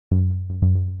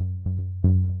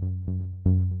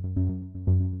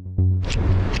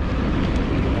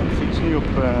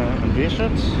een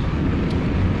wizard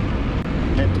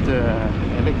met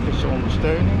elektrische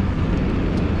ondersteuning.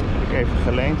 Heb ik even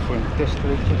geleend voor een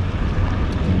testritje.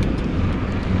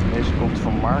 Deze komt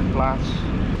van Marktplaats.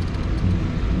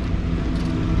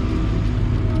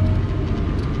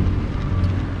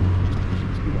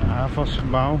 Het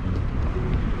AVAS-gebouw.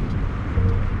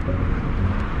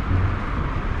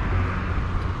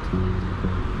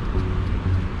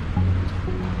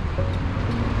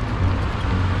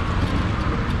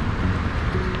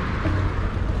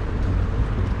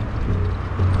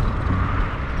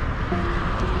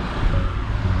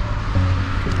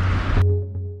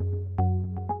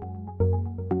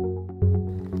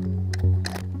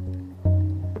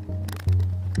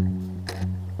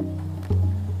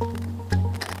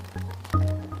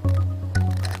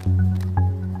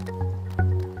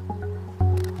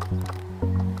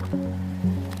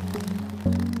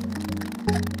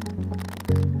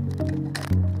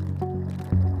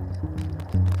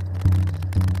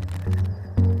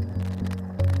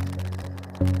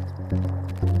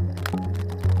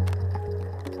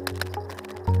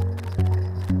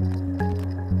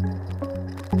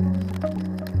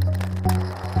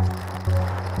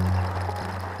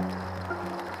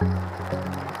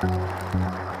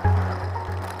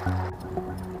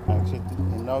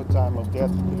 No time op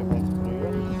 30 km/h.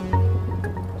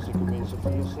 Als ik hem in z'n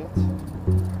 4 zet,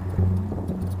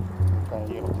 kan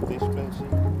je hier op de display zien.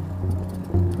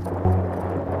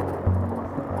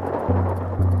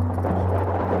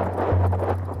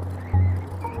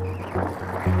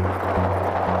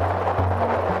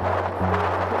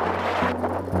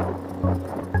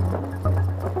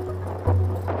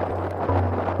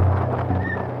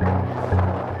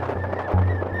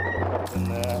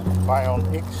 Een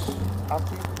BionX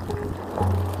accu.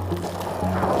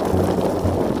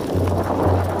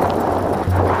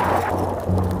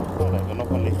 Dan hebben we nog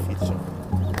een lichtfietser.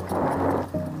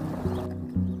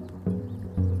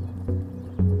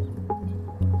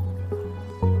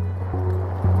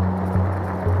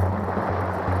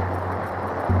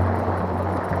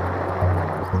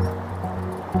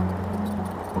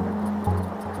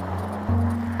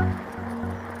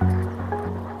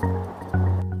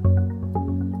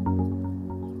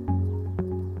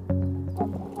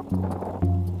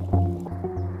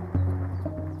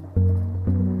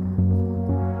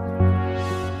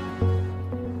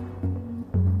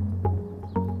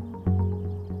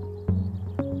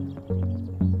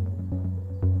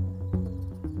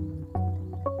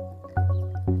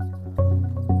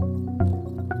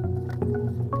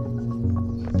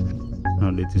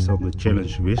 Dit is dan de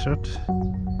Challenge Wizard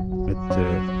met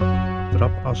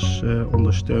trapas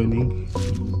ondersteuning,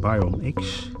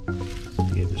 BionX.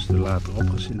 Die hebben ze er later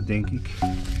opgezet, denk ik.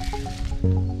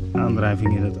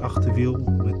 Aandrijving in het achterwiel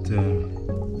met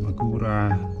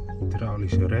Magura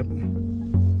hydraulische rem.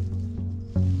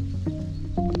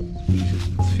 Hier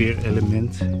zit het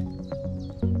veerelement.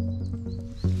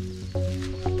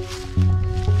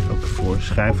 Ook voor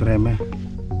schijfremmen,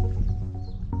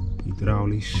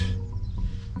 hydraulisch.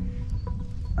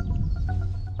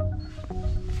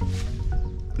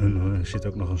 Er zit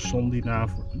ook nog een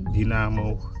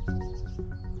sondynamo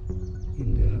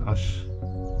in de as.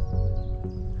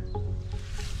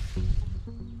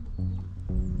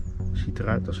 Ziet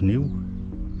eruit als nieuw.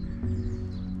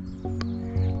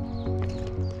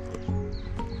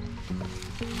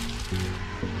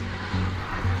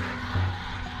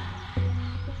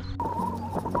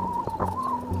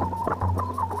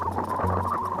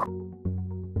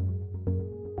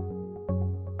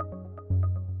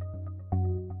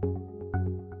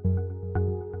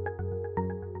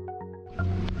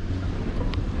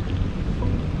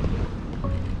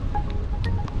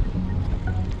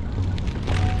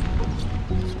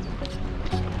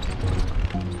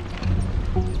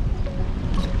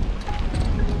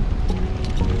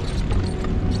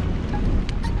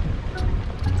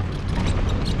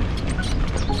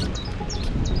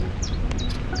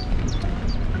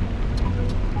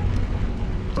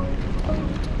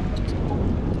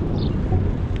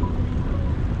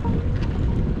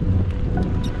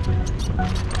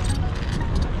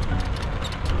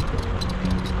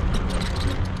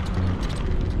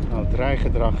 Het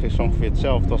rijgedrag is ongeveer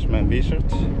hetzelfde als mijn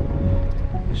Wizard.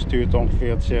 Je stuurt ongeveer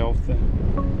hetzelfde.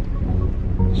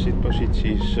 De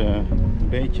zitpositie is een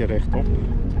beetje rechtop,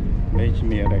 een beetje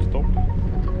meer rechtop.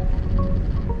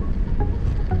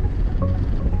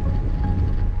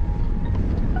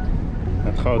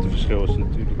 Het grote verschil is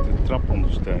natuurlijk de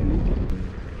trapondersteuning.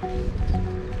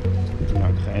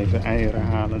 Nou, ik ga even eieren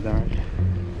halen daar.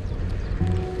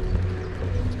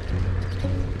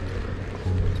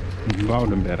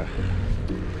 Woudenberg.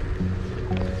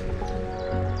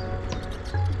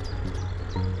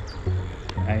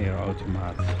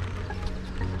 eierautomaat.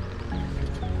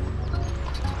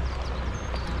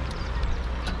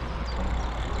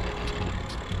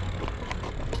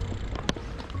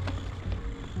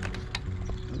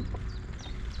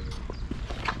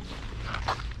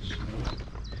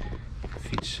 De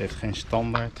fiets heeft geen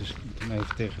standaard, dus ik moet hem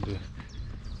even tegen de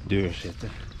deur zetten.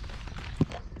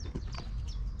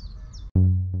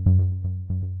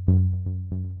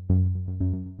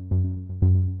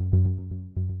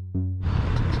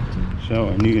 Zo,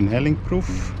 en nu een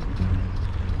hellingproef.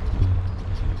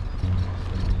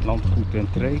 Landgoed en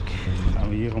Treek. Gaan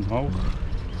we hier omhoog.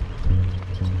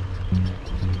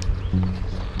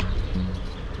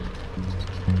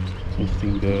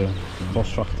 Richting de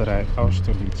boswachterij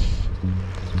Austerlitz.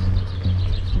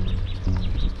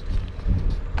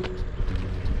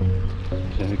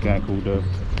 Dus even kijken hoe de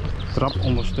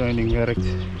trapondersteuning werkt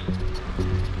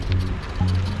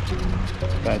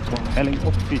bij het helling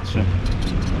opfietsen.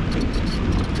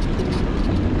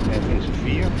 Even in z'n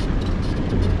 4.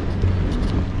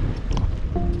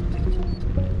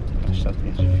 Hij staat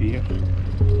in z'n 4.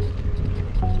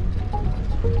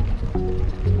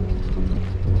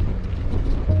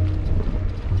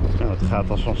 Nou, het gaat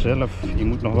als vanzelf. Je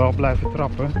moet nog wel blijven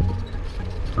trappen.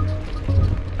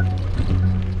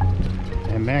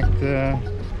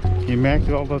 Je merkt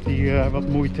wel dat hij wat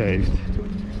moeite heeft.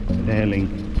 De helling.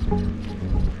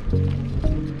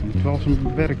 Hij moet wel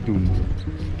zijn werk doen.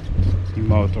 Die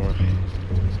motor.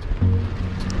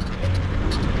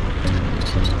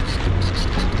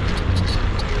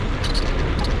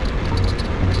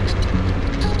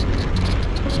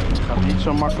 Het gaat niet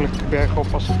zo makkelijk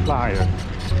bergop als de flyer. Je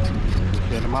hoeft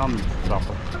helemaal niet te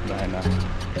trappen, bijna.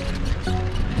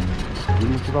 Nu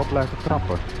moet je wel blijven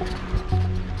trappen.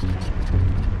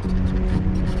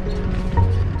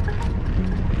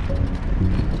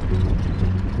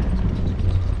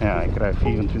 Ja, ik krijg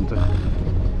 24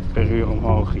 per uur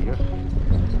omhoog hier.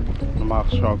 Normaal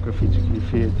gesproken fiets ik nu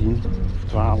 14 of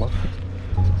 12,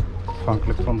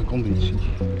 afhankelijk van de conditie.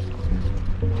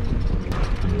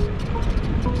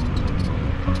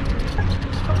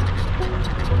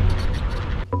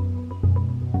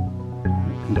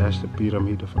 En daar is de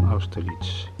piramide van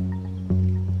Austerlitz.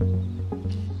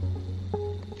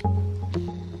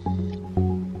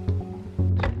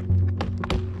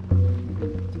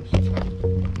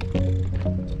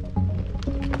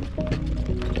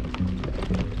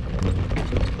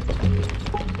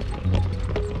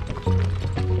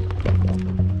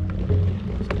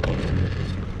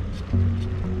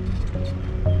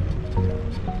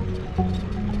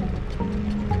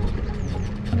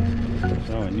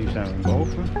 Zo, en nu zijn we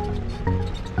boven.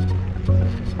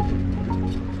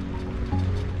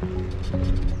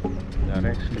 Daar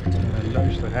rechts ligt een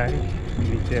luisterrij,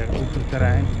 militair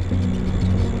oefenterrein.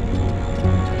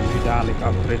 Nu dadelijk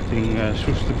af richting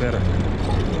Soesterberg.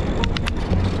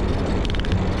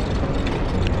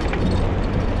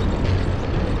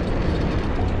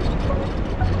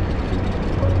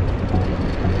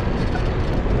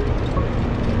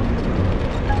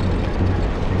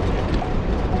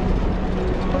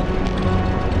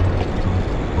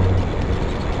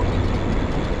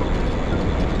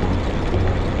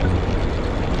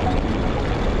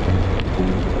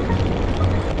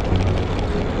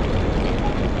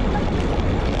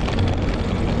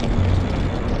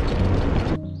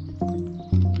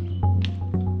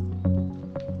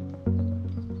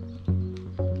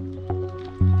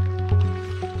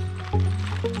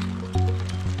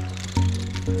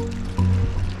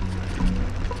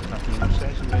 Nog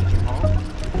steeds een beetje omhoog.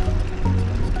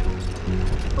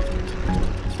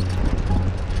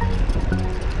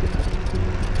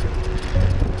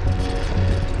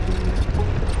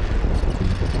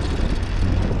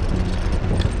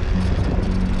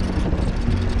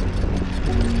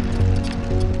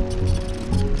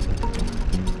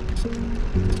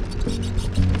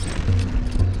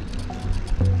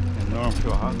 Enorm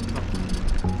veel hout.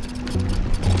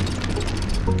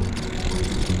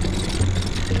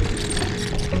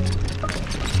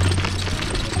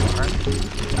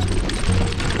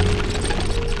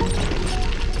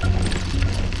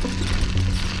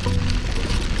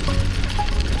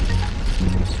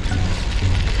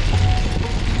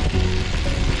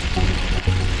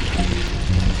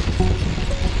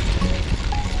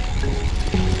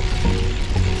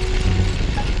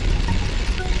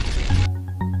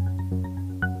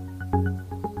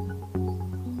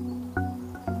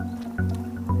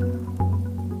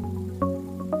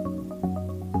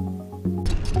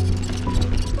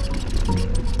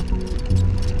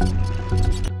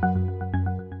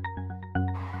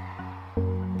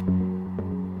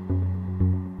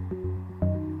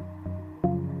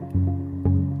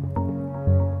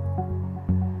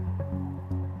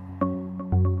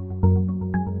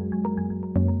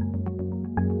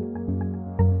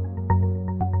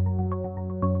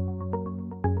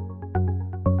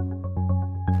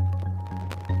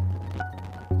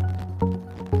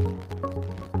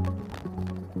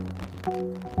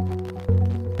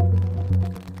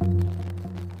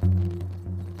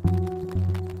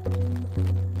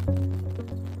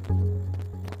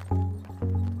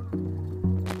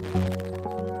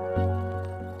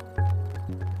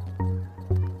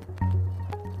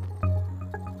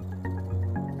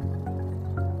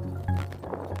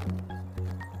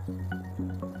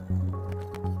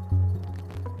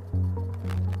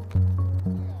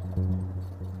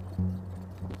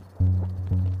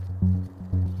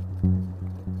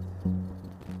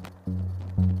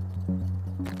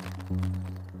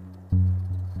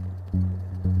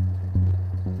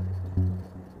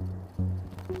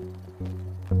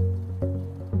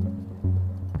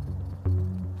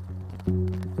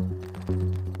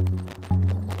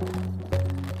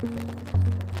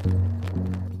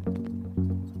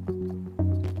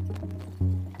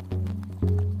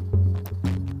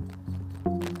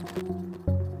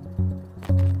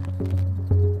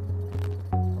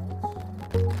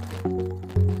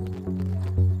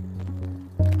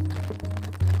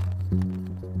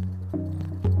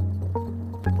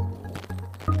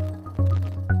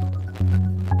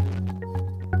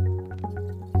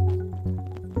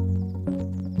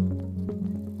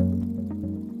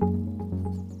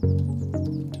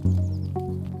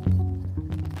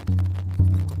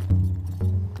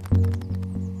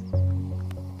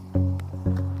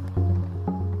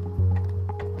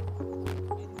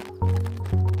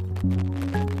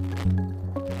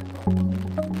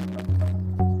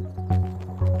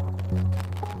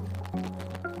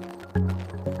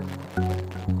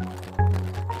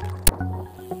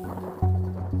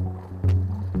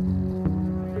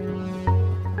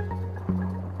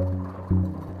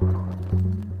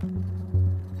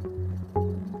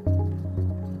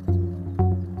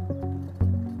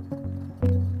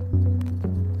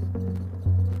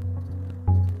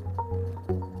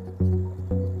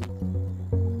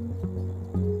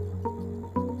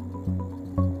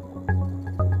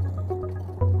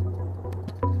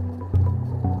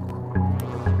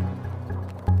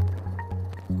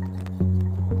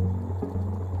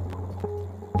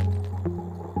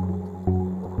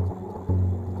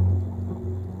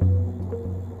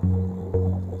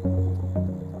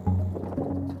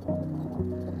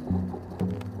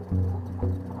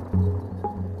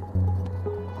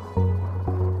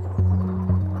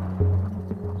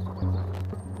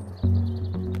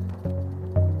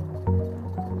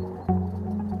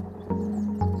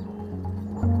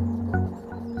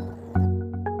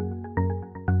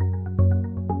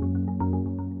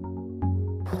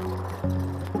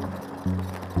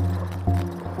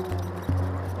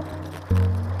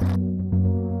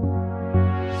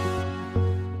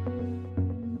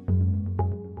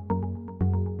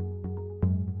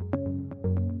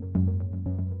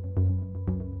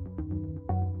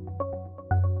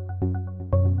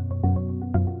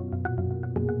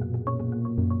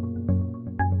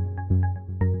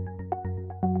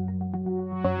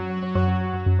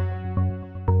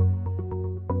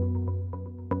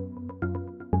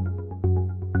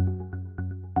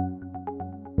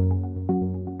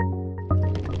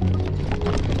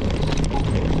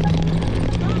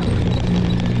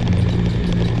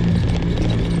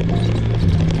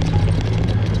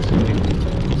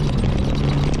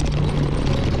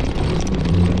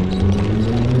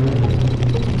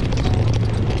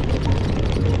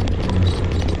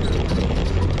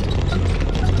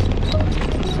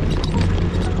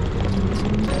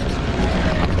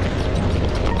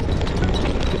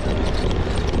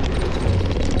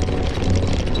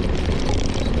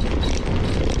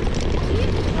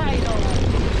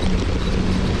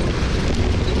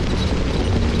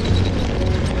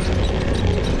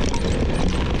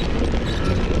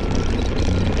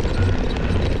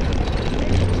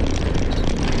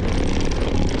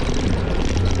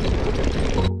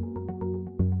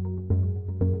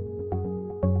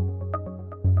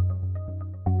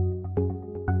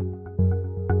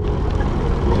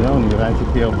 Zo, nu rijdt ik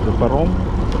weer op de perron.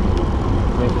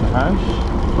 Weg naar huis.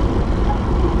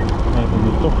 Even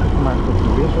een tochtje gemaakt op de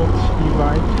Wizard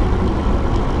e-bike.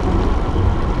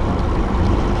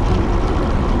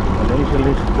 Maar deze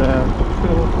ligt toch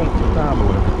veel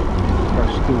comfortabeler qua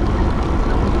stoel.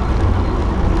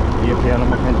 Hier heb je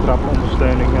helemaal geen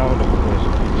trapondersteuning nodig op deze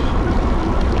fiets.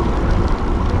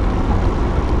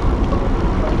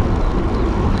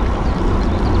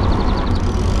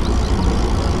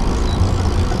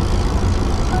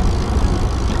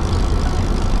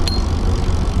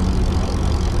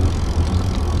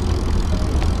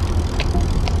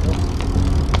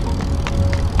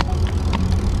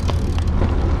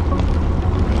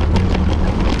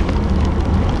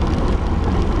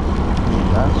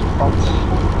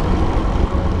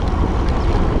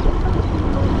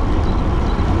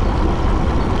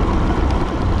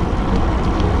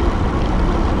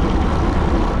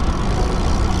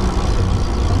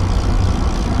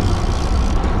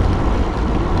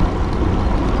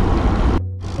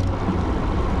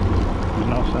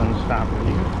 Schapen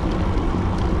hier.